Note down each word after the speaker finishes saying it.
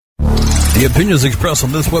The opinions expressed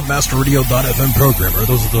on this WebmasterRadio.fm program are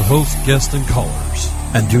those of the host, guests, and callers,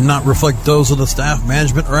 and do not reflect those of the staff,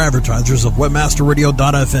 management, or advertisers of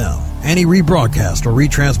WebmasterRadio.fm. Any rebroadcast or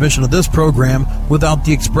retransmission of this program without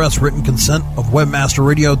the express written consent of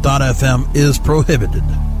WebmasterRadio.fm is prohibited.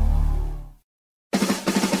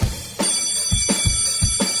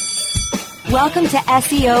 Welcome to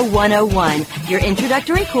SEO 101, your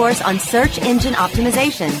introductory course on search engine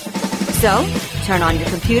optimization. So, turn on your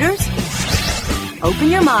computers,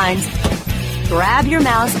 open your minds, grab your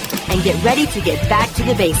mouse, and get ready to get back to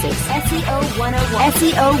the basics. SEO 101.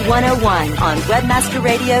 SEO 101 on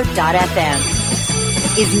WebmasterRadio.fm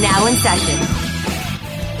is now in session.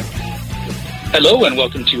 Hello and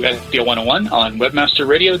welcome to SEO 101 on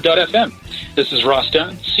WebmasterRadio.fm. This is Ross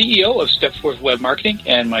Dunn, CEO of Stepforth Web Marketing,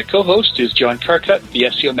 and my co-host is John Carcutt, the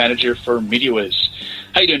SEO manager for MediaWiz.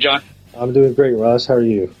 How you doing, John? I'm doing great, Ross. How are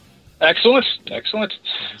you? Excellent. I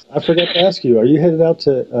forgot to ask you, are you headed out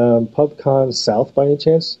to PubCon South by any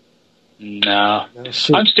chance? No.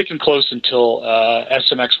 I'm sticking close until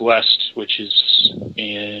SMX West, which is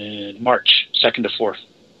in March, 2nd to 4th.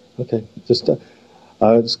 Okay. Just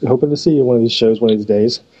hoping to see you one of these shows one of these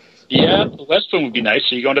days. Yeah, the West one would be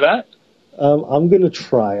nice. Are you going to that? I'm going to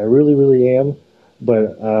try. I really, really am.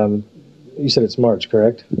 But you said it's March,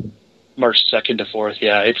 correct? March 2nd to 4th,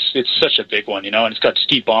 yeah. It's such a big one, and it's got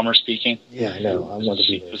Steve Ballmer speaking. Yeah, I know. I want to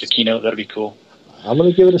be there. It was a keynote. That'll be cool. I'm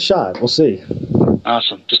going to give it a shot. We'll see.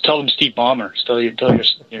 Awesome. Just tell them Steve Ballmer. Tell your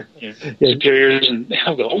superiors, and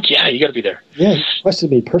they'll go, oh, yeah, you got to be there. Yeah, he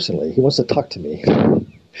requested me personally. He wants to talk to me.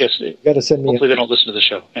 Yes. You got to send me. Hopefully they don't listen to the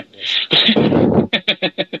show.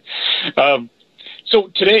 So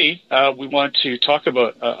today we want to talk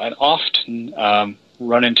about an often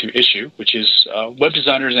run-into issue, which is web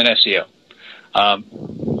designers and SEO.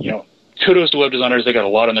 Kudos to web designers. They got a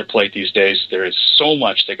lot on their plate these days. There is so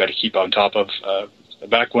much they got to keep on top of.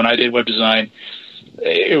 Back when I did web design,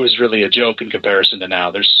 it was really a joke in comparison to now.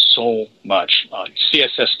 There's so much.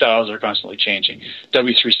 CSS styles are constantly changing.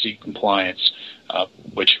 W3C compliance,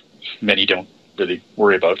 which many don't really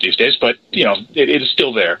worry about these days, but it is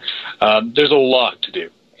still there. There's a lot to do,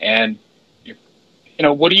 and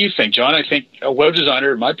what do you think, John? I think a web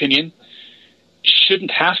designer, in my opinion, shouldn't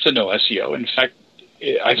have to know SEO. In fact,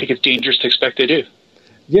 I think it's dangerous to expect they do.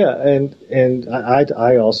 Yeah, and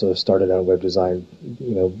I also started out web design.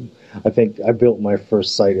 I think I built my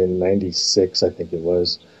first site in '96. I think it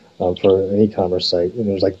was for an e-commerce site, and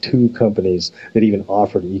there was like 2 companies that even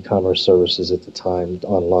offered e-commerce services at the time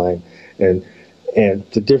online, and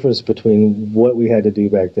the difference between what we had to do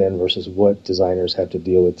back then versus what designers have to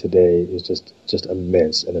deal with today is just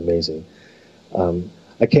immense and amazing.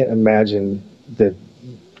 I can't imagine that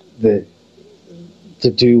to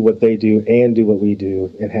do what they do and do what we do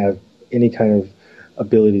and have any kind of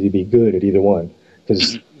ability to be good at either one.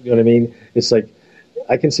 Because, you know what I mean? It's like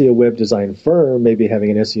I can see a web design firm maybe having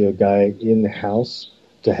an SEO guy in the house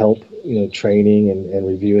to help, training and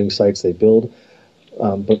reviewing sites they build.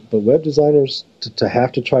 But web designers to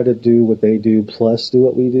have to try to do what they do plus do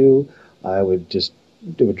what we do,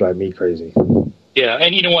 it would drive me crazy. Yeah,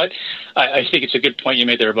 and you know what? I think it's a good point you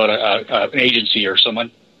made there about an agency or someone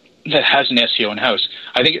that has an SEO in-house.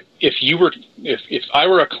 I think if I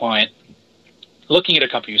were a client looking at a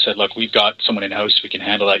company who said, look, we've got someone in-house, we can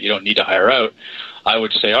handle that, you don't need to hire out, I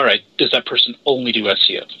would say, all right, does that person only do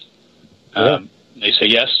SEO? Yeah. They say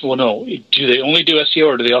yes. Well, no. Do they only do SEO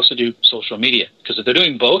or do they also do social media? Because if they're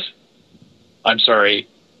doing both, I'm sorry,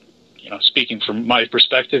 speaking from my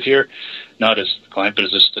perspective here, not as the client, but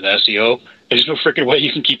as just an SEO, there's no freaking way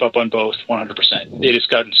you can keep up on both 100%. It has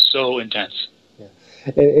gotten so intense. Yeah.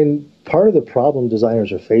 And part of the problem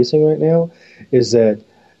designers are facing right now is that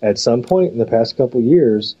at some point in the past couple of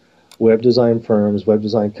years, web design firms, web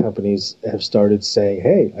design companies have started saying,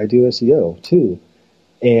 hey, I do SEO too.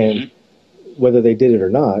 And whether they did it or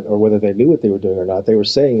not, or whether they knew what they were doing or not, they were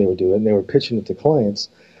saying they were doing it, and they were pitching it to clients.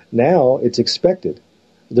 Now it's expected.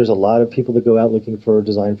 There's a lot of people that go out looking for a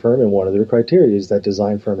design firm, and one of their criteria is that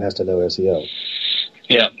design firm has to know SEO.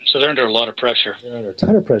 Yeah, so they're under a lot of pressure. They're under a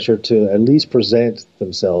ton of pressure to at least present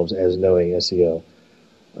themselves as knowing SEO.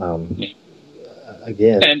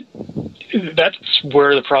 Again. And that's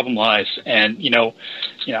where the problem lies. And,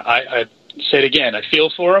 I say it again, I feel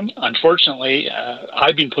for them. Unfortunately,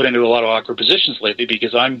 I've been put into a lot of awkward positions lately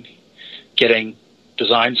because I'm getting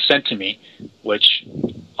designs sent to me which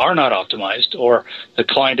are not optimized, or the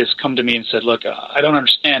client has come to me and said, look, I don't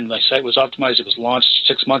understand. My site was optimized. It was launched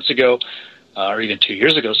 6 months ago or even 2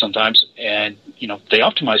 years ago sometimes, and, they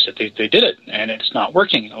optimized it. They did it, and it's not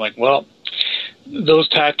working. I'm like, well, those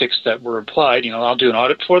tactics that were applied, I'll do an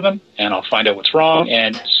audit for them, and I'll find out what's wrong.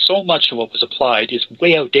 And so much of what was applied is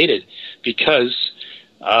way outdated because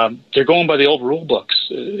they're going by the old rule books.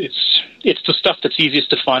 It's the stuff that's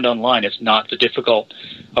easiest to find online. It's not the difficult,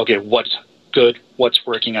 okay, what's good, what's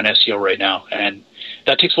working on SEO right now. And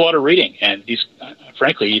that takes a lot of reading. And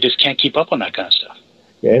frankly, you just can't keep up on that kind of stuff.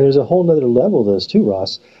 Yeah, and there's a whole other level to this too,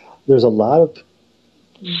 Ross. There's a lot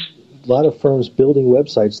of firms building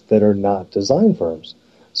websites that are not design firms.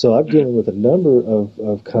 So I'm dealing with a number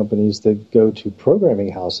of companies that go to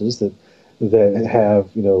programming houses that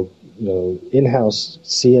have in-house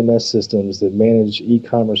CMS systems that manage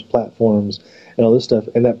e-commerce platforms and all this stuff.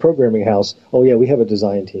 And that programming house, oh yeah, we have a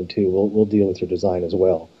design team too. We'll deal with your design as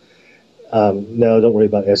well. No, don't worry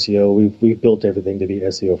about SEO. We've built everything to be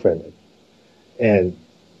SEO friendly. And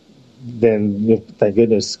then, thank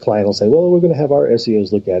goodness, client will say, well, we're going to have our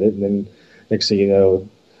SEOs look at it. And then next thing you know,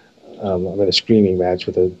 I'm in a screaming match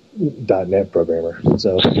with a .NET programmer.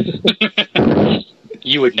 So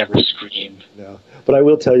you would never scream. No. But I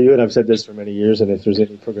will tell you, and I've said this for many years, and if there's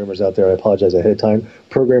any programmers out there, I apologize ahead of time.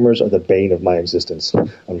 Programmers are the bane of my existence.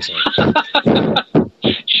 I'm sorry.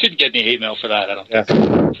 You shouldn't get any hate mail for that, I don't think.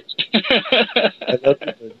 I love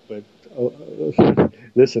it, but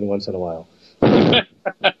listen once in a while.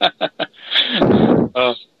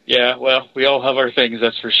 Yeah, well, we all have our things,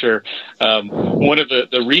 that's for sure. One of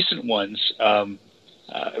the recent ones,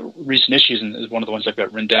 recent issues, and one of the ones I've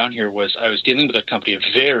got written down here, was I was dealing with a company, a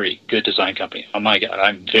very good design company. Oh my God,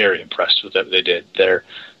 I'm very impressed with what they did. Their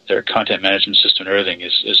content management system and everything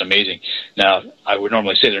is amazing. Now, I would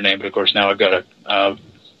normally say their name, but of course now I've got to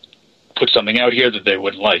put something out here that they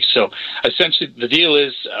wouldn't like. So essentially the deal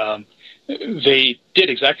is they did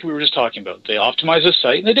exactly what we were just talking about. They optimized the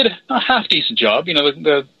site, and they did a half-decent job.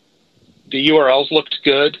 The URLs looked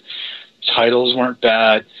good. Titles weren't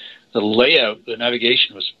bad. The layout, the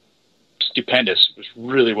navigation was stupendous. It was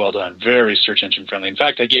really well done, very search engine friendly. In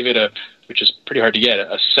fact, I gave it which is pretty hard to get,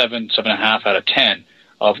 a 7.5 out of 10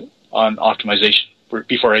 on optimization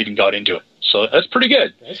before I even got into it. So that's pretty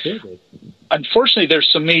good. That's good. Unfortunately, there's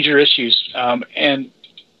some major issues, and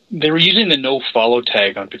they were using the no follow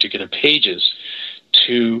tag on particular pages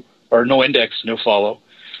or no index, no follow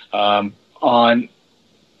on.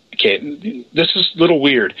 Okay, this is a little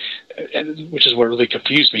weird, which is what really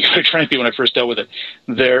confused me, quite frankly, when I first dealt with it.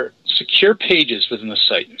 They're secure pages within the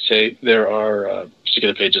site. Say there are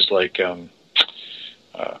particular pages like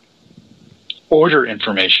order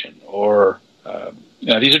information, or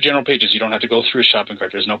these are general pages. You don't have to go through a shopping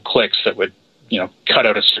cart. There's no clicks that would cut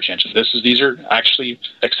out a search engine. These are actually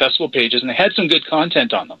accessible pages, and they had some good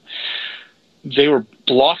content on them. They were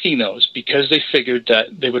blocking those because they figured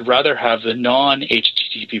that they would rather have the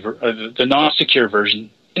non-HTTP, the non-secure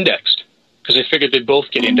version indexed, because they figured they'd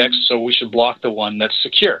both get indexed, so we should block the one that's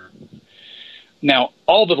secure. Now,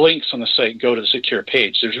 all the links on the site go to the secure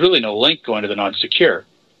page. There's really no link going to the non-secure.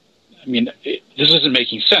 I mean, this isn't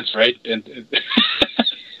making sense, right? And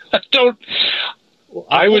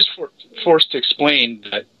I was forced to explain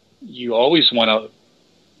that you always want to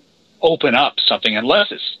open up something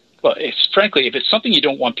unless frankly, if it's something you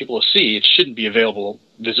don't want people to see, it shouldn't be available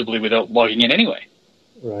visibly without logging in anyway.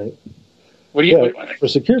 Right. For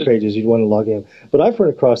secure pages, you'd want to log in. But I've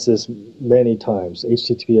run across this many times,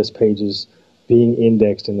 HTTPS pages being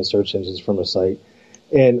indexed in the search engines from a site.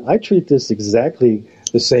 And I treat this exactly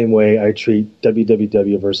the same way I treat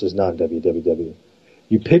www versus non-www.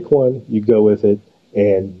 You pick one, you go with it,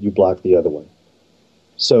 and you block the other one.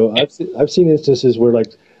 So I've seen instances where,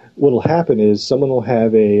 like, what'll happen is someone will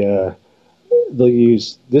have they'll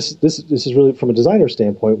use this is really, from a designer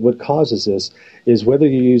standpoint, what causes this is whether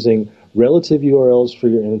you're using relative URLs for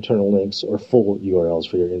your internal links or full URLs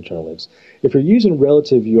for your internal links. If you're using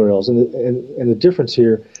relative URLs, and the difference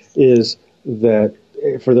here is that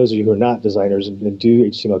for those of you who are not designers and do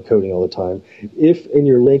HTML coding all the time, if in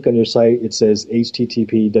your link on your site it says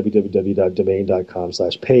http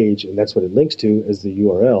www.domain.com/page, and that's what it links to as the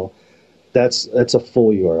URL, that's a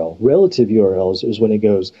full URL. Relative URLs is when it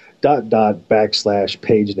goes ...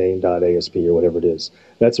 /pagename.asp or whatever it is.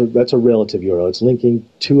 That's a relative URL. It's linking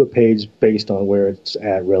to a page based on where it's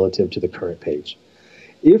at relative to the current page.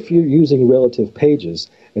 If you're using relative pages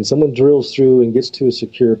and someone drills through and gets to a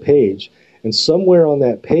secure page, and somewhere on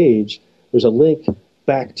that page there's a link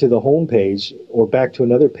back to the home page or back to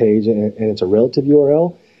another page, and it's a relative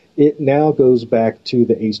URL, it now goes back to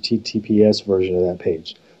the HTTPS version of that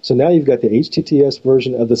page. So now you've got the HTTPS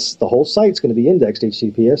version of the whole site's going to be indexed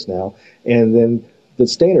HTTPS now, and then the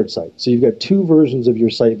standard site. So you've got two versions of your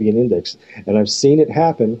site being indexed. And I've seen it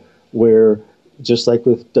happen where just like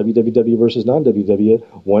with www versus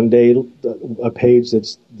non-www, one day a page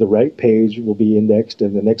that's the right page will be indexed,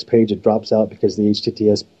 and the next page it drops out because the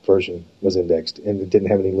HTTPS version was indexed and it didn't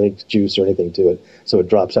have any link juice or anything to it, so it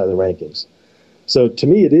drops out of the rankings. So to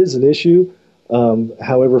me, it is an issue.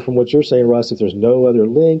 However, from what you're saying, Ross, if there's no other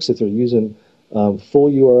links, if they're using full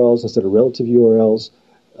URLs instead of relative URLs,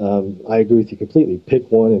 I agree with you completely.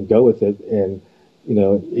 Pick one and go with it. And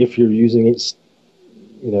if you're using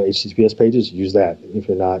HTTPS pages, use that. If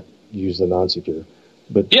you're not, use the non-secure.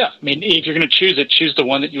 But yeah, I mean, if you're going to choose it, choose the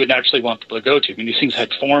one that you would naturally want people to go to. I mean, these things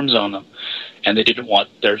had forms on them, and they didn't want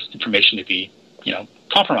their information to be,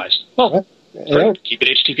 compromised. Well, keep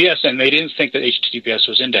it HTTPS, and they didn't think that HTTPS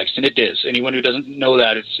was indexed, and it is. Anyone who doesn't know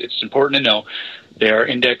that, it's important to know they are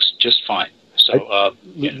indexed just fine. So,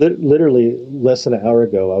 literally less than an hour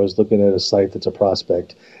ago, I was looking at a site that's a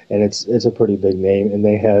prospect, and it's a pretty big name, and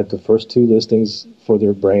they had the first two listings for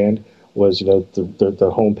their brand was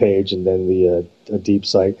the homepage and then a deep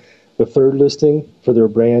site. The third listing for their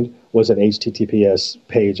brand was an HTTPS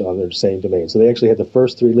page on their same domain. So they actually had the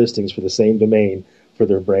first three listings for the same domain for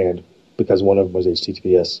their brand because one of them was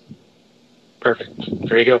HTTPS. Perfect.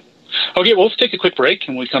 There you go. Okay, well, let's take a quick break,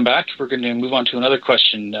 and when we come back, we're going to move on to another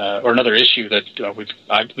question or another issue that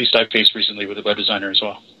at least I've faced recently with a web designer as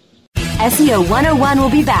well. SEO 101 will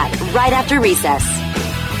be back right after recess.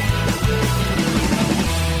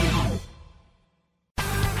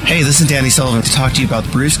 Hey, this is Danny Sullivan to talk to you about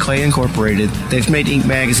Bruce Clay Incorporated. They've made Inc.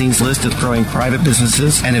 Magazine's list of growing private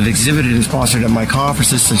businesses and have exhibited and sponsored at my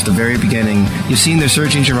conferences since the very beginning. You've seen their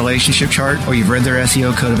search engine relationship chart, or you've read their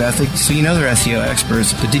SEO code of ethics, so you know they're SEO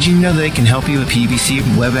experts. But did you know they can help you with PPC,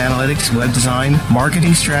 web analytics, web design,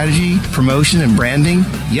 marketing strategy, promotion, and branding?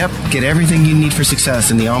 Yep, get everything you need for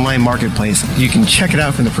success in the online marketplace. You can check it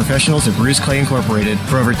out from the professionals at Bruce Clay Incorporated.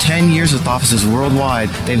 For over 10 years with offices worldwide,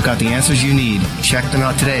 they've got the answers you need. Check them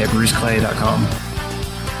out today at bruceclay.com.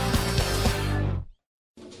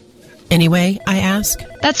 Anyway, I ask?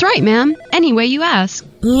 That's right, ma'am. Any way you ask.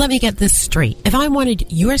 Let me get this straight. If I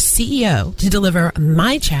wanted your CEO to deliver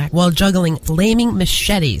my check while juggling flaming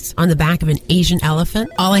machetes on the back of an Asian elephant,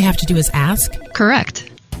 all I have to do is ask? Correct.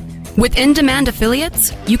 With in-demand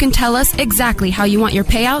affiliates, you can tell us exactly how you want your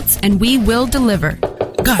payouts, and we will deliver.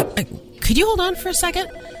 God, could you hold on for a second?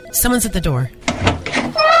 Someone's at the door.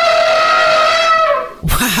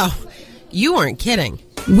 Wow, you weren't kidding.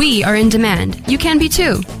 We are in demand. You can be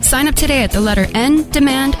too. Sign up today at the letter N,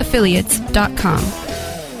 demandaffiliates.com.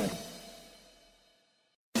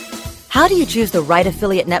 How do you choose the right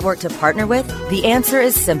affiliate network to partner with? The answer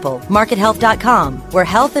is simple. MarketHealth.com, where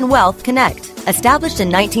health and wealth connect. Established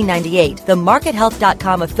in 1998, the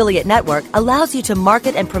MarketHealth.com affiliate network allows you to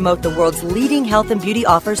market and promote the world's leading health and beauty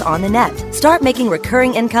offers on the net. Start making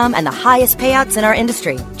recurring income and the highest payouts in our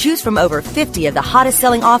industry. Choose from over 50 of the hottest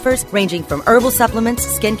selling offers, ranging from herbal supplements,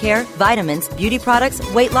 skincare, vitamins, beauty products,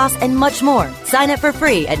 weight loss, and much more. Sign up for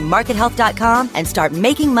free at MarketHealth.com and start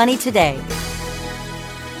making money today.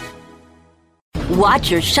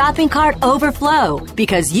 Watch your shopping cart overflow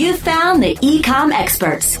because you found the Ecom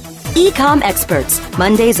Experts. Ecom Experts,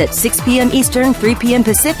 Mondays at 6 p.m. Eastern, 3 p.m.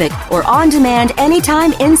 Pacific, or on demand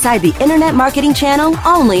anytime inside the Internet Marketing Channel,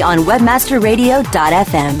 only on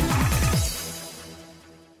webmasterradio.fm.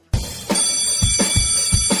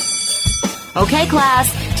 Okay,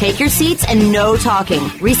 class, take your seats and no talking.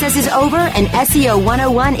 Recess is over and SEO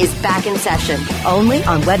 101 is back in session, only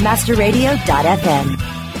on webmasterradio.fm.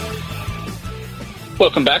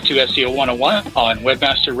 Welcome back to SEO 101 on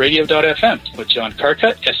webmasterradio.fm with John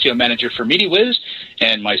Carcutt, SEO Manager for MediaWiz,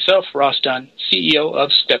 and myself, Ross Dunn, CEO of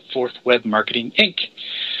Stepforth Web Marketing, Inc.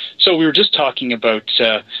 So we were just talking about,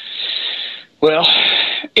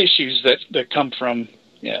 issues that come from,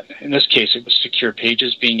 in this case, it was secure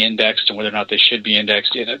pages being indexed and whether or not they should be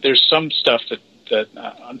indexed. There's some stuff that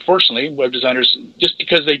unfortunately, web designers, just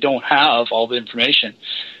because they don't have all the information,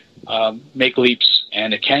 make leaps,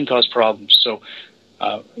 and it can cause problems. So,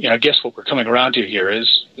 I guess what we're coming around to here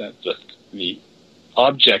is that the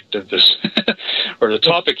object of this, or the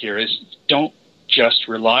topic here is, don't just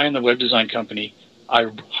rely on the web design company. I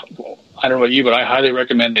don't know about you, but I highly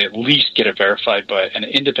recommend they at least get it verified by an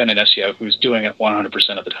independent SEO who's doing it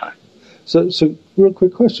 100% of the time. So real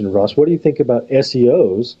quick question, Ross. What do you think about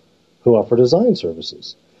SEOs who offer design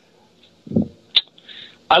services?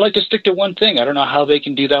 I like to stick to one thing. I don't know how they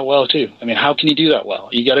can do that well, too. I mean, how can you do that well?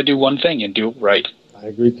 You got to do one thing and do it right. I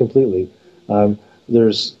agree completely.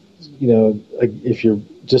 There's, if you're,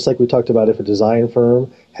 just like we talked about, if a design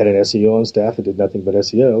firm had an SEO on staff that did nothing but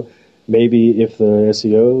SEO, maybe if the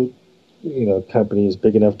SEO, company is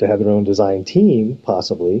big enough to have their own design team,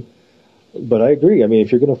 possibly, But I agree. I mean,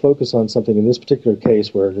 if you're going to focus on something in this particular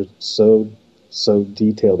case where it's so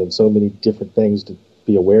detailed and so many different things to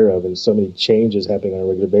be aware of and so many changes happening on a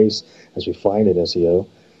regular basis as we find in SEO,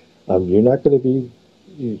 you're not going to be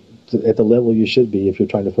at the level you should be if you're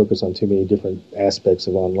trying to focus on too many different aspects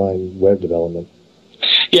of online web development.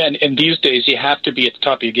 Yeah, and these days you have to be at the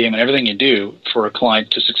top of your game in everything you do for a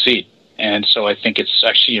client to succeed. And so I think it's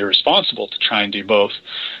actually irresponsible to try and do both.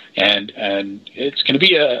 And it's going to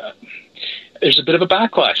be there's a bit of a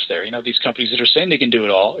backlash there. You know, these companies that are saying they can do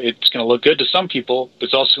it all, it's going to look good to some people, but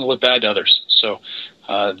it's also going to look bad to others. So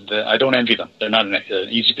I don't envy them. They're not in an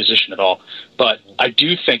easy position at all. But I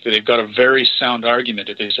do think that they've got a very sound argument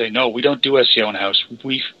if they say, no, we don't do SEO in-house.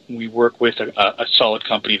 We work with a solid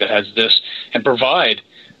company that has this and provide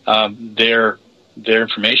their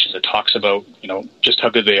information that talks about, you know, just how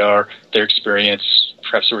good they are, their experience,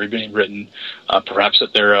 perhaps they're being written, perhaps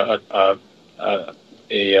that they're a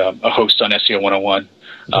host on SEO 101.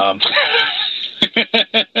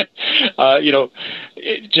 You know,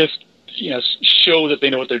 it just, you know, show that they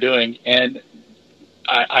know what they're doing. And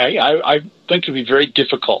I think it would be very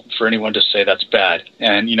difficult for anyone to say that's bad.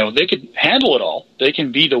 And, you know, they could handle it all. They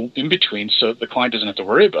can be the in-between so the client doesn't have to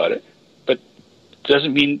worry about it. But it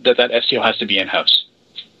doesn't mean that SEO has to be in-house.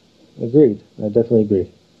 Agreed. I definitely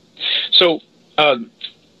agree. So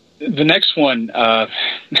the next one,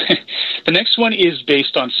 the next one is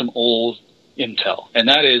based on some old intel, and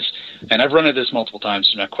that is, and I've run into this multiple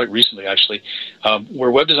times, not quite recently actually,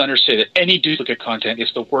 where web designers say that any duplicate content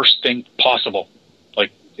is the worst thing possible.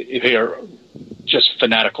 Like, they are just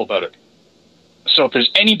fanatical about it. So if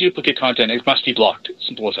there's any duplicate content, it must be blocked.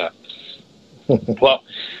 Simple as that. Well,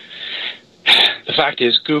 the fact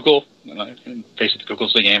is, Google, basically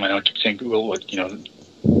Google's the game. I know I keep saying Google, but, you know,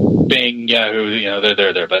 Bing, Yahoo, you know,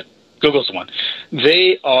 they're there, but Google's the one.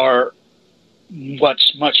 They are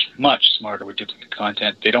much smarter with duplicate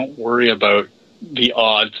content. They don't worry about the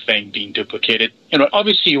odd thing being duplicated. You know,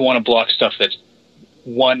 obviously you want to block stuff that's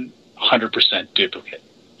 100% duplicate.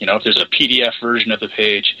 You know, if there's a PDF version of the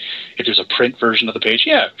page, if there's a print version of the page,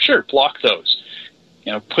 yeah, sure, block those.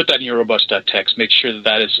 You know, put that in your robust.txt. Make sure that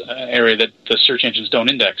that is an area that the search engines don't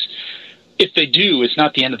index. If they do, it's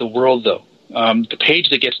not the end of the world, though. The page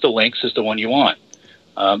that gets the links is the one you want,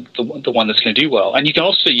 the one that's going to do well. And you can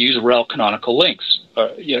also use rel canonical links,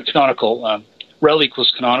 you know, canonical rel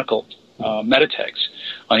equals canonical meta tags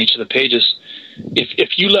on each of the pages.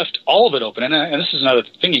 If you left all of it open, and this is another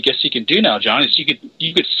thing I guess you can do now, John, is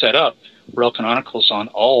you could set up rel canonicals on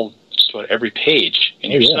just about every page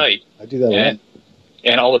in your site. I do that a lot.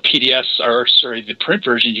 And all the PDFs the print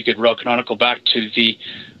version, you could rel canonical back to the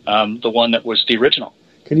one that was the original.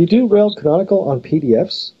 Can you do rel canonical on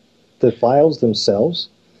PDFs, the files themselves?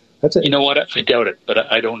 That's it. You know what? I doubt it, but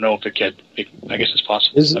I don't know if it can. I guess it's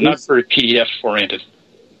possible. I'm not very PDF oriented.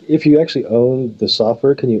 If you actually own the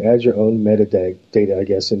software, can you add your own metadata, I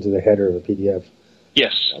guess, into the header of a PDF?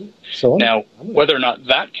 Yes. Now, whether or not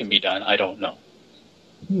that can be done, I don't know.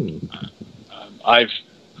 I've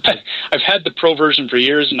had the pro version for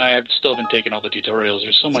years, and I have still been taking all the tutorials.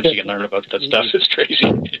 There's so much you can learn about that stuff. It's crazy.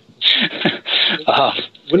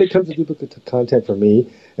 When it comes to duplicate content for me,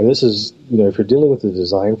 and this is, you know, if you're dealing with a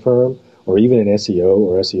design firm or even an SEO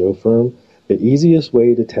or SEO firm, the easiest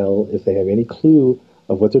way to tell if they have any clue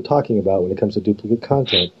of what they're talking about when it comes to duplicate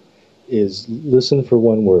content is listen for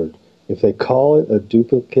one word. If they call it a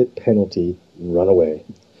duplicate penalty, run away.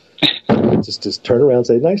 just turn around and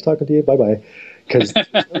say, nice talking to you, bye-bye. Because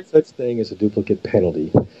there's no such thing as a duplicate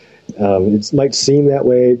penalty. It might seem that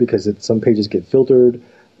way because some pages get filtered,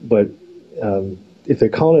 but if they're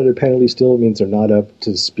calling it a penalty, still means they're not up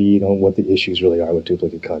to speed on what the issues really are with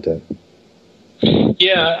duplicate content.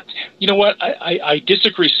 Yeah, you know what? I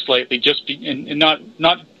disagree slightly, and not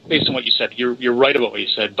based on what you said. You're right about what you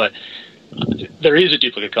said, but there is a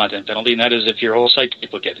duplicate content penalty, and that is if your whole site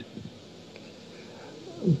duplicated.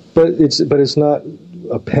 But it's not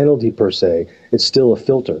a penalty per se. It's still a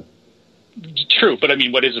filter. True, but I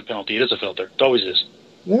mean, what is a penalty? It is a filter. It always is.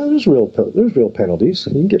 No, there's real penalties.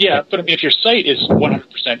 You can get but I mean, if your site is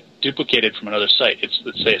 100% duplicated from another site,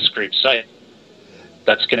 let's say a scraped site,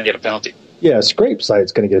 that's going to get a penalty. Yeah, a scraped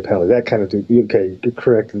site's going to get a penalty. That kind of okay, you're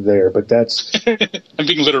correct there, but that's I'm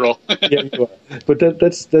being literal. Yeah, you are. But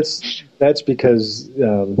that's because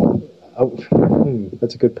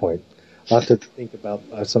that's a good point. I'll have to think about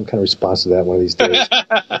some kind of response to that one of these days.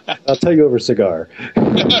 I'll tell you over a cigar.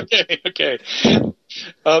 Okay.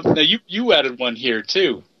 Now you added one here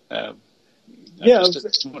too.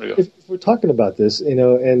 If we're talking about this, you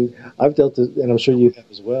know, and I've dealt with, and I'm sure you have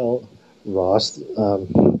as well, Ross.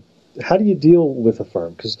 How do you deal with a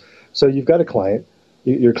firm? So you've got a client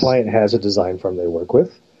your client has a design firm they work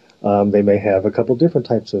with. They may have a couple different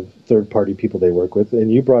types of third-party people they work with,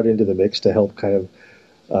 and you brought into the mix to help kind of,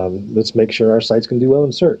 let's make sure our sites can do well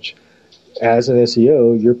in search. As an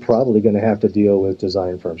SEO, you're probably going to have to deal with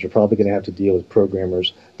design firms. You're probably going to have to deal with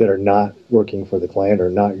programmers that are not working for the client or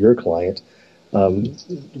not your client.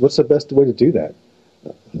 What's the best way to do that?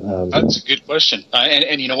 That's a good question.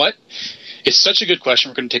 And you know what? It's such a good question.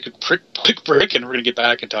 We're going to take a quick break, and we're going to get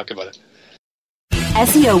back and talk about it.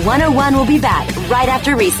 SEO 101 will be back right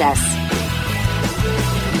after recess.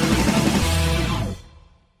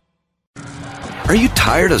 Are you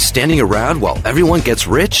tired of standing around while everyone gets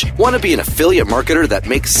rich? Want to be an affiliate marketer that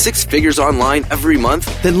makes 6 figures online every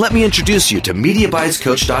month? Then let me introduce you to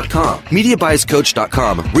MediaBuysCoach.com.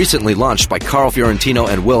 MediaBuysCoach.com, recently launched by Carl Fiorentino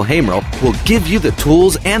and Will Hamrell, will give you the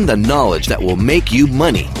tools and the knowledge that will make you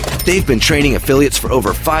money. They've been training affiliates for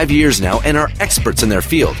over 5 years now and are experts in their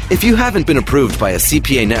field. If you haven't been approved by a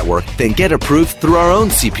CPA network, then get approved through our own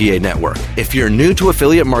CPA network. If you're new to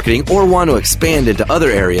affiliate marketing or want to expand into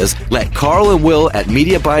other areas, let Carl and Will at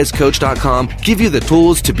MediaBuysCoach.com give you the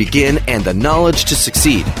tools to begin and the knowledge to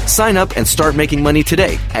succeed. Sign up and start making money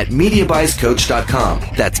today at MediaBuysCoach.com.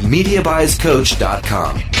 That's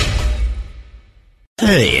MediaBuysCoach.com.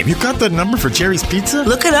 Hey, have you got the number for Jerry's Pizza?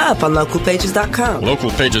 Look it up on localpages.com.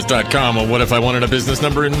 Localpages.com? Well, what if I wanted a business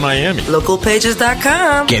number in Miami?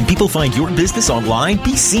 Localpages.com. Can people find your business online?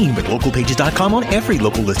 Be seen with localpages.com on every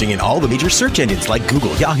local listing in all the major search engines like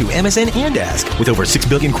Google, Yahoo, MSN, and Ask. With over 6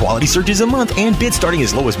 billion quality searches a month and bids starting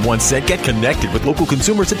as low as 1 cent, get connected with local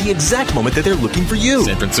consumers at the exact moment that they're looking for you.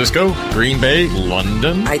 San Francisco, Green Bay,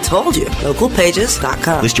 London. I told you.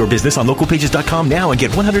 Localpages.com. List your business on localpages.com now and get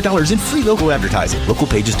 $100 in free local advertising.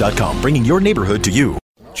 Localpages.com, bringing your neighborhood to you.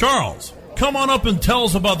 Charles, come on up and tell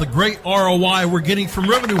us about the great ROI we're getting from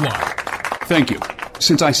Revenue Wire. Thank you.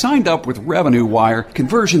 Since I signed up with Revenue Wire,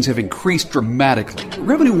 conversions have increased dramatically.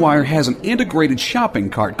 Revenue Wire has an integrated shopping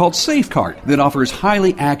cart called SafeCart that offers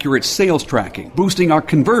highly accurate sales tracking, boosting our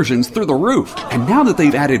conversions through the roof. And now that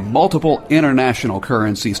they've added multiple international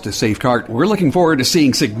currencies to SafeCart, we're looking forward to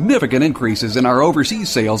seeing significant increases in our overseas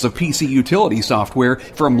sales of PC utility software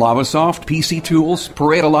from Lavasoft, PC Tools,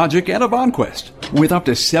 Pareto Logic, and AvantQuest. With up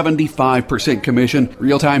to 75% commission,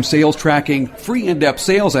 real-time sales tracking, free in-depth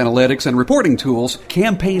sales analytics and reporting tools,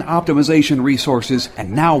 campaign optimization resources, and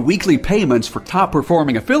now weekly payments for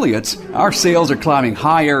top-performing affiliates, our sales are climbing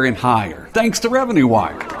higher and higher, thanks to Revenue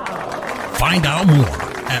Wire. Find out more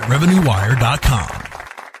at RevenueWire.com.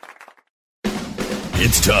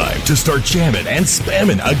 It's time to start jamming and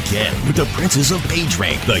spamming again with the princes of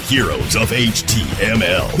PageRank, the heroes of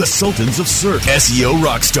HTML, the sultans of search, SEO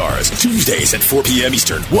rock stars. Tuesdays at 4 p.m.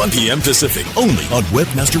 Eastern, 1 p.m. Pacific, only on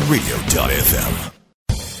WebmasterRadio.fm.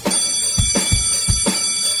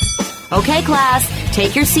 Okay, class,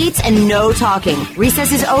 take your seats and no talking.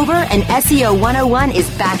 Recess is over and SEO 101 is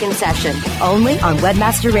back in session, only on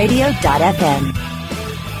WebmasterRadio.fm.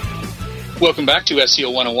 Welcome back to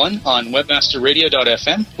SEO 101 on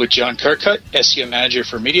WebmasterRadio.fm with John Kirkut, SEO Manager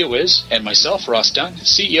for MediaWiz, and myself, Ross Dunn,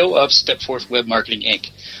 CEO of Stepforth Web Marketing, Inc.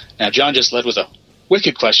 Now, John just led with a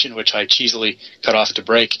wicked question, which I cheesily cut off to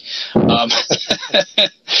break.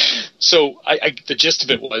 So the gist of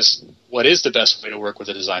it was, what is the best way to work with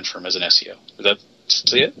a design firm as an SEO? Is that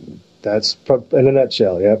see it? That's in a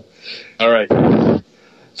nutshell, yep. All right.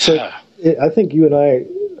 So I think you and I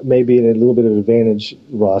may be in a little bit of advantage,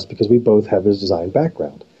 Ross, because we both have a design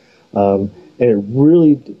background. And it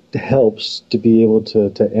really helps to be able to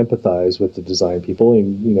empathize with the design people,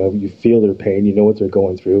 and you feel their pain, you know what they're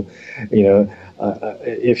going through.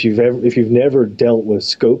 If you've never dealt with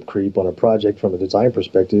scope creep on a project from a design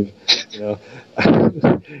perspective,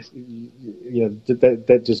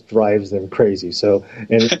 that just drives them crazy. So,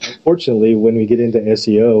 and unfortunately, when we get into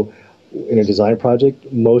SEO in a design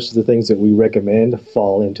project, most of the things that we recommend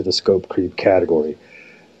fall into the scope creep category.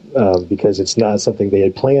 Because it's not something they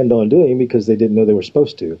had planned on doing because they didn't know they were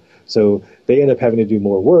supposed to. So they end up having to do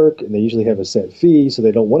more work, and they usually have a set fee, so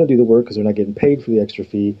they don't want to do the work because they're not getting paid for the extra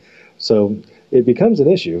fee. So it becomes an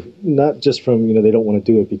issue, not just from, they don't want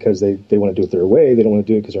to do it because they want to do it their way. They don't want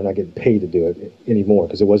to do it because they're not getting paid to do it anymore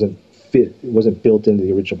because it wasn't built into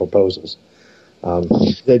the original proposals.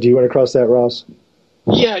 Do you run across that, Ross?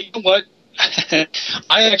 Yeah, you know what?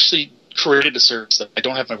 I actually created a service that I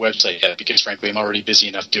don't have my website yet because, frankly, I'm already busy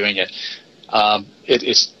enough doing it.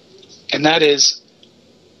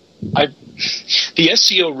 The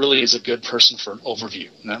SEO really is a good person for an overview.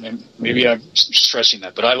 I mean, maybe I'm stressing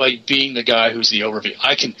that, but I like being the guy who's the overview.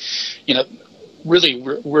 I can, really,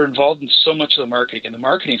 we're involved in so much of the marketing, and the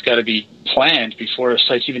marketing's got to be planned before a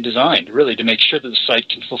site's even designed, really, to make sure that the site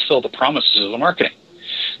can fulfill the promises of the marketing.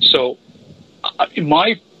 So in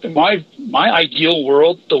my ideal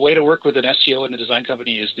world, the way to work with an SEO and a design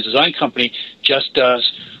company is the design company just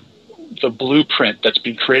does the blueprint that's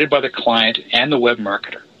been created by the client and the web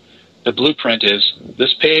marketer. The blueprint is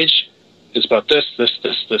this page is about this, and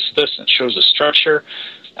it shows the structure.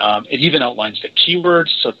 It even outlines the keywords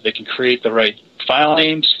so that they can create the right file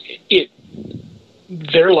names.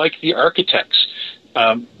 They're like the architects,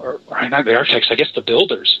 or not the architects, I guess the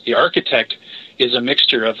builders. The architect is a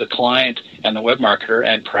mixture of the client and the web marketer,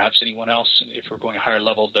 and perhaps anyone else, if we're going a higher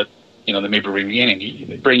level, that they may be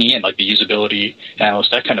bringing in, like the usability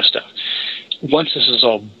analyst, that kind of stuff. Once this is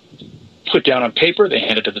all put down on paper, they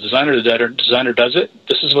hand it to the designer. The designer does it.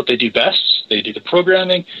 This is what they do best. They do the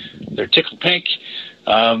programming. They're tickle pink.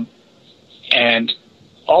 And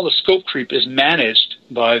all the scope creep is managed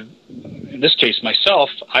by, in this case, myself.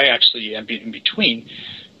 I actually am in between,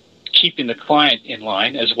 keeping the client in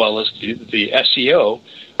line as well as the SEO,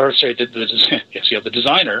 or sorry, the SEO, the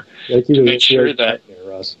designer, to make sure that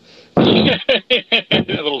a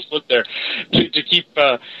little slip there, to keep.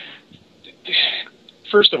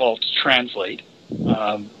 First of all, to translate.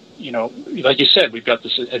 Like you said, we've got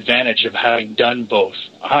this advantage of having done both.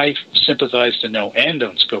 I sympathize to no end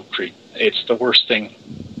on scope creep. It's the worst thing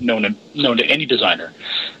known to any designer.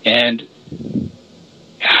 And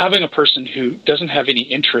having a person who doesn't have any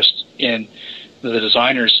interest in the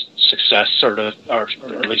designer's success, or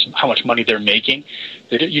at least how much money they're making,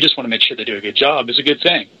 you just want to make sure they do a good job, is a good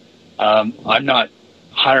thing. I'm not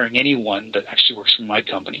hiring anyone that actually works for my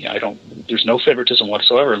company. There's no favoritism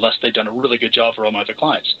whatsoever unless they've done a really good job for all my other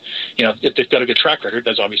clients. If they've got a good track record,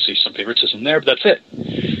 there's obviously some favoritism there, but that's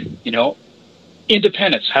it.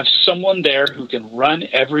 Independence. Have someone there who can run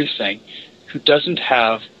everything, who doesn't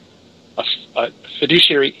have a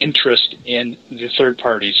fiduciary interest in the third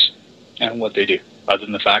parties and what they do, other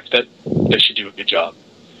than the fact that they should do a good job.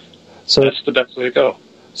 So that's the best way to go.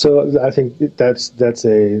 So I think that's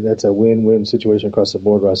a win-win situation across the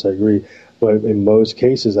board, Ross. I agree, but in most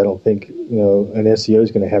cases, I don't think an SEO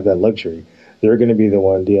is going to have that luxury. They're going to be the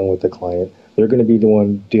one dealing with the client. They're going to be the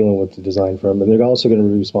one dealing with the design firm, and they're also going to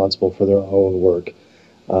be responsible for their own work.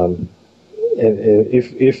 And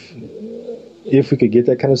if we could get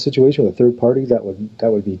that kind of situation with a third party, that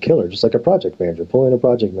would be killer. Just like a project manager, pull in a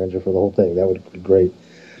project manager for the whole thing. That would be great.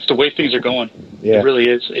 It's the way things are going. Yeah. It really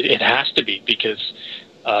is. It has to be, because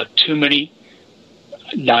too many,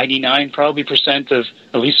 99% of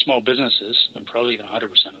at least small businesses, and probably even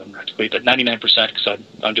 100% of them practically, but 99%, because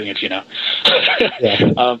I'm doing a few now,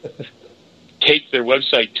 take their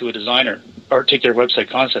website to a designer, or take their website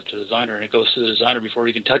concept to the designer, and it goes to the designer before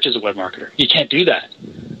it even touches a web marketer. You can't do that.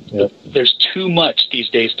 Yep. There's too much these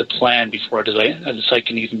days to plan before a site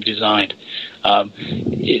can even be designed.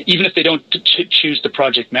 Even if they don't choose the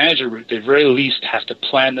project manager route, they very least have to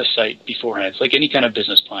plan the site beforehand. It's like any kind of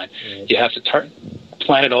business plan. You have to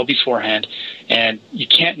plan it all beforehand, and you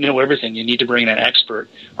can't know everything. You need to bring in an expert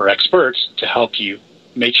or experts to help you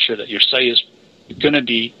make sure that your site is going to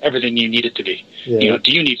be everything you need it to be. Yeah.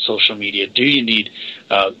 Do you need social media? Do you need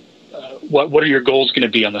what are your goals going to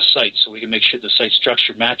be on the site, so we can make sure the site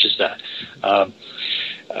structure matches that?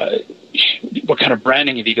 What kind of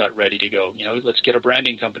branding have you got ready to go? Let's get a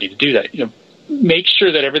branding company to do that. Make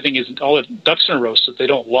sure that everything is all the ducks in a row, so that they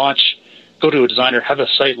don't go to a designer, have a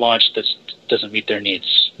site launch that doesn't meet their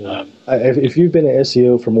needs. Yeah. If you've been an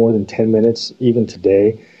SEO for more than 10 minutes, even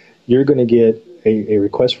today, you're going to get a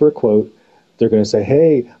request for a quote. They're going to say,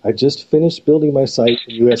 "Hey, I just finished building my site.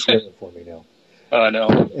 Can you SEO it for me now?" No.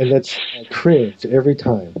 And that's cringe every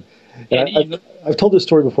time. I've told this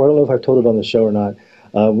story before. I don't know if I've told it on the show or not.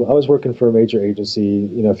 I was working for a major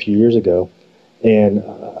agency, a few years ago, and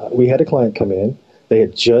we had a client come in. They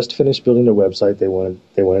had just finished building their website. They wanted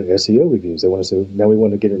SEO reviews. They wanted to say, now we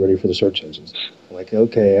want to get it ready for the search engines. I'm like,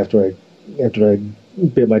 okay. After I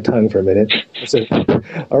bit my tongue for a minute, I said,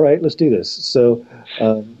 all right, let's do this. So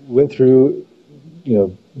went through,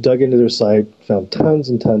 dug into their site, found tons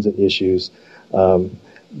and tons of issues.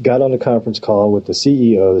 Got on a conference call with the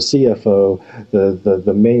CEO, the CFO,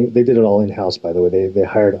 the main. They did it all in house, by the way. They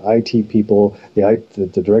hired IT people.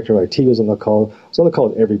 The director of IT was on the call. I was on the call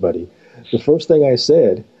with everybody. The first thing I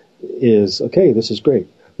said is, okay, this is great.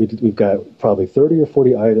 We've got probably 30 or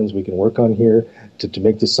 40 items we can work on here to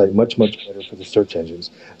make this site much, much better for the search engines.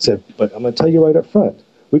 I said, but I'm going to tell you right up front,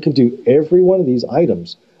 we can do every one of these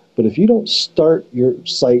items, but if you don't start your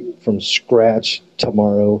site from scratch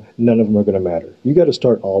tomorrow, none of them are going to matter. You got to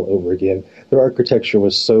start all over again. Their architecture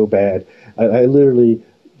was so bad. I literally,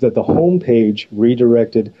 the home page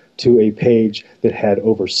redirected to a page that had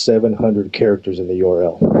over 700 characters in the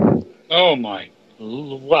URL. Oh my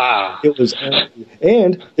Wow. It was,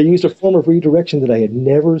 and they used a form of redirection that I had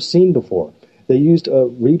never seen before. They used a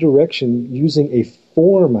redirection using a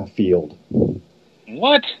form field.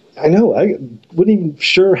 What? I know. I wasn't even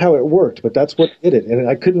sure how it worked, but that's what did it. And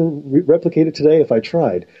I couldn't replicate it today if I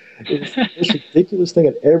tried. It was the most ridiculous thing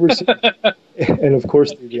I'd ever seen. And, of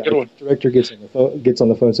course, the IT director gets on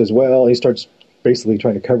the phone and says, well, he starts basically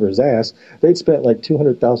trying to cover his ass. They'd spent like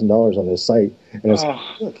 $200,000 on this site. And I said,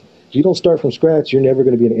 look, if you don't start from scratch, you're never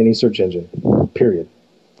going to be in any search engine, period.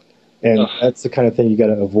 And that's the kind of thing you got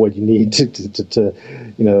to avoid. You need to,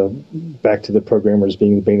 back to the programmers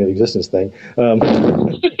being the bane of existence thing.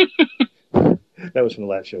 That was from the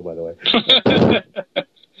last show, by the way.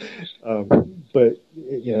 But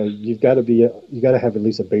you've got to have at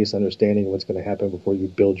least a base understanding of what's going to happen before you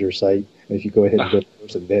build your site. And if you go ahead and build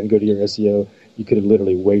it and then go to your SEO, you could have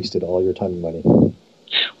literally wasted all your time and money.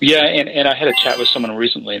 Yeah, and I had a chat with someone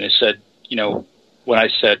recently, and they said, when I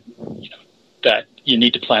said, that you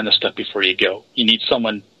need to plan this stuff before you go. You need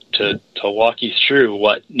someone to walk you through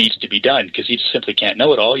what needs to be done, because you simply can't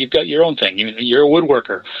know it all. You've got your own thing. You're a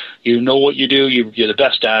woodworker. You know what you do. You're the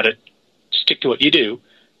best at it. Stick to what you do.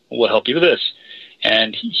 We'll help you with this.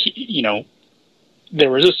 And,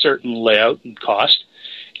 there was a certain layout and cost,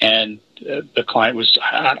 and the client was,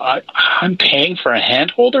 I'm paying for a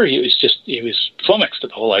hand holder? He was flummoxed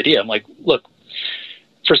at the whole idea. I'm like, look,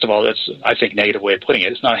 first of all, that's, I think, a negative way of putting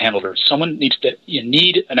it. It's not a hand holder. You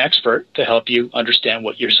need an expert to help you understand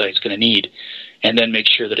what your site's going to need, and then make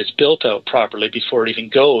sure that it's built out properly before it even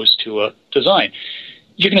goes to a design.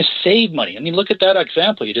 You're going to save money. I mean, look at that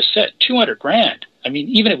example you just said, $200,000. I mean,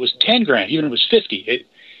 even if it was $10,000, even if it was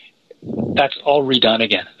 $50,000, that's all redone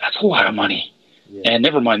again. That's a lot of money. Yeah. And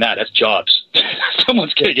never mind that, that's jobs.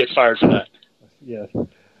 Someone's going to get fired for that. Yeah.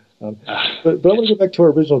 But I want to go back to our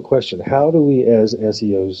original question. How do we as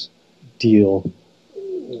SEOs deal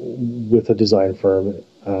with a design firm?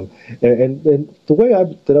 And the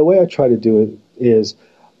way I try to do it is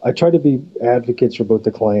I try to be advocates for both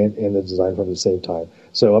the client and the design firm at the same time.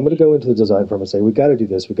 So I'm going to go into the design firm and say, we got to do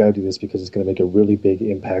this because it's going to make a really big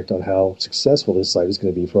impact on how successful this site is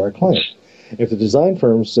going to be for our client. If the design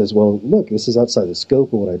firm says, well, look, this is outside the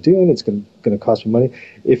scope of what I do, and it's going to cost me money,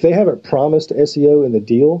 if they haven't promised SEO in the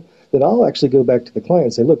deal, then I'll actually go back to the client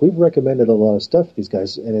and say, look, we've recommended a lot of stuff to these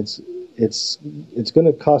guys, and it's going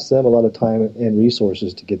to cost them a lot of time and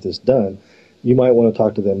resources to get this done. You might want to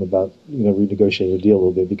talk to them about renegotiating your deal a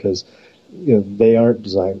little bit, because they aren't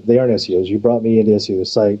SEOs. You brought me into SEO the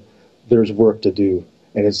site. There's work to do,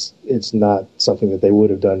 and it's not something that they would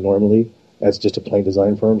have done normally as just a plain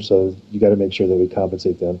design firm. So you got to make sure that we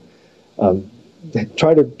compensate them.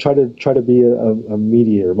 Try to be a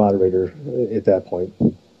mediator, moderator at that point.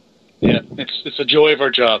 Yeah, it's a joy of our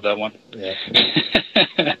job, that one. Yeah.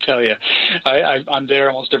 I tell you, I'm there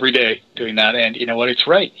almost every day doing that, and you know what? It's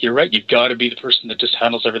right. You're right. You've got to be the person that just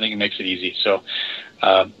handles everything and makes it easy. So,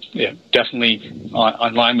 definitely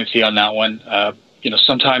on line with you on that one.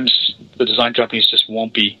 Sometimes the design companies just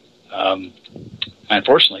won't be.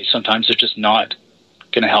 Unfortunately, sometimes they're just not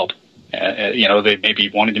going to help. They may be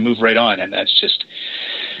wanting to move right on, and that's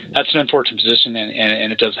an unfortunate position,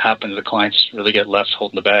 and it does happen. The clients really get left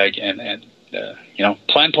holding the bag, and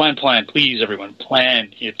plan, please, everyone,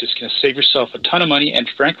 plan. You're just going to save yourself a ton of money, and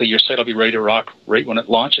frankly, your site will be ready to rock right when it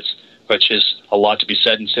launches, which is a lot to be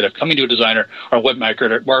said. Instead of coming to a designer or a web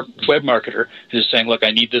marketer and just saying, look,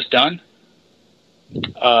 I need this done.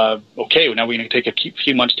 Okay, now we're going to take a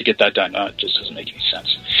few months to get that done. It just doesn't make any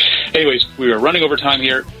sense. Anyways, we are running over time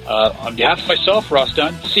here. On behalf of myself, Ross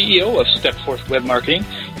Dunn, CEO of Stepforth Web Marketing,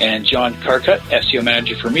 and John Carcutt, SEO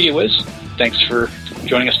Manager for MediaWiz, thanks for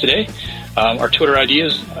joining us today. Our Twitter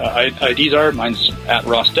IDs are, mine's at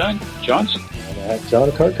Ross Dunn. John's? At John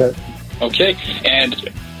Carcutt. Okay,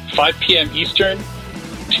 and 5 p.m. Eastern,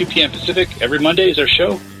 2 p.m. Pacific, every Monday is our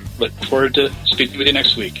show. Look forward to speaking with you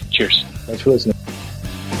next week. Cheers. Thanks for listening.